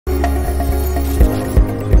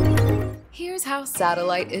Here's how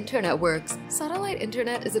satellite internet works. Satellite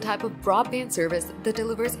internet is a type of broadband service that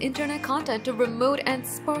delivers internet content to remote and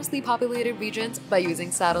sparsely populated regions by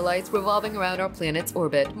using satellites revolving around our planet's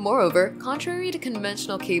orbit. Moreover, contrary to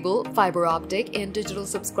conventional cable, fiber optic, and digital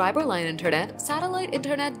subscriber line internet, satellite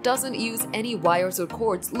internet doesn't use any wires or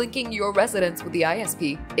cords linking your residence with the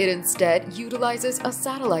ISP. It instead utilizes a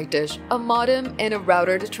satellite dish, a modem, and a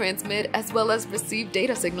router to transmit as well as receive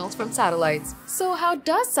data signals from satellites. So how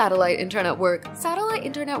does satellite internet work? Satellite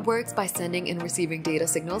internet works by sending and receiving data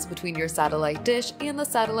signals between your satellite dish and the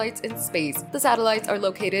satellites in space. The satellites are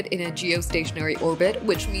located in a geostationary orbit,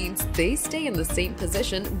 which means they stay in the same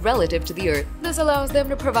position relative to the Earth. This allows them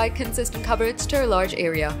to provide consistent coverage to a large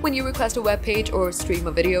area. When you request a web page or stream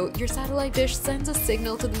a video, your satellite dish sends a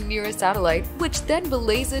signal to the nearest satellite, which then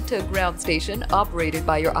relays it to a ground station operated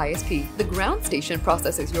by your ISP. The ground station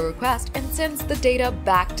processes your request and sends the data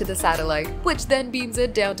back to the satellite, which then beams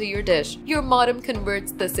it down to your dish. Your modem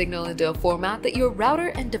converts the signal into a format that your router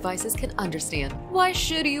and devices can understand. Why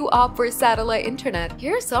should you opt for satellite internet?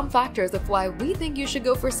 Here are some factors of why we think you should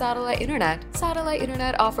go for satellite internet. Satellite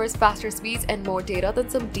internet offers faster speeds and more data than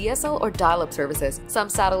some DSL or dial-up services. Some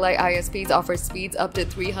satellite ISPs offer speeds up to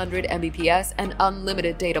 300 Mbps and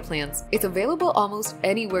unlimited data plans. It's available almost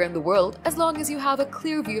anywhere in the world as long as you have a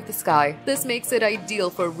clear view of the sky. This makes it ideal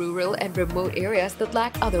for rural and remote areas that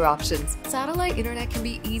lack other options. Satellite internet can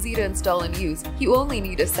be easy to install and use. You only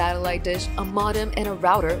need a satellite dish, a modem, and a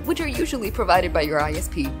router, which are usually provided by your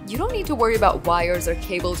ISP. You don't need to worry about wires or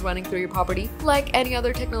cables running through your property. Like any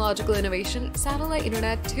other technological innovation, satellite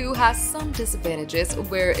internet too has some disadvantages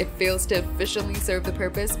where it fails to efficiently serve the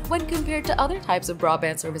purpose when compared to other types of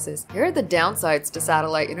broadband services. Here are the downsides to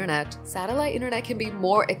satellite internet. Satellite internet can be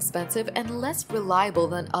more expensive and less reliable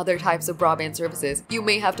than other types of broadband services. You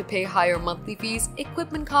may have to pay higher monthly fees,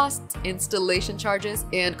 equipment costs, installation charges,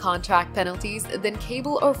 and contract penalties than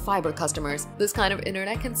cable or fiber customers. This kind of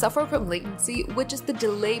internet can suffer from latency, which is the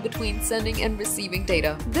delay between sending and receiving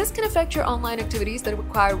data. This can affect your online activities that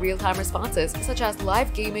require real-time responses, such as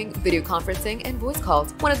live gaming, video conferencing, and voice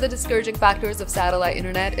calls. One of the discouraging factors of satellite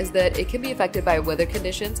internet is that it can be affected by weather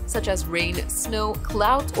conditions such as rain, snow,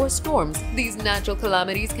 clouds, or storms. These natural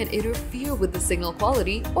calamities can interfere with the signal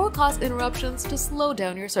quality or cause interruptions to slow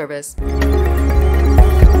down your service.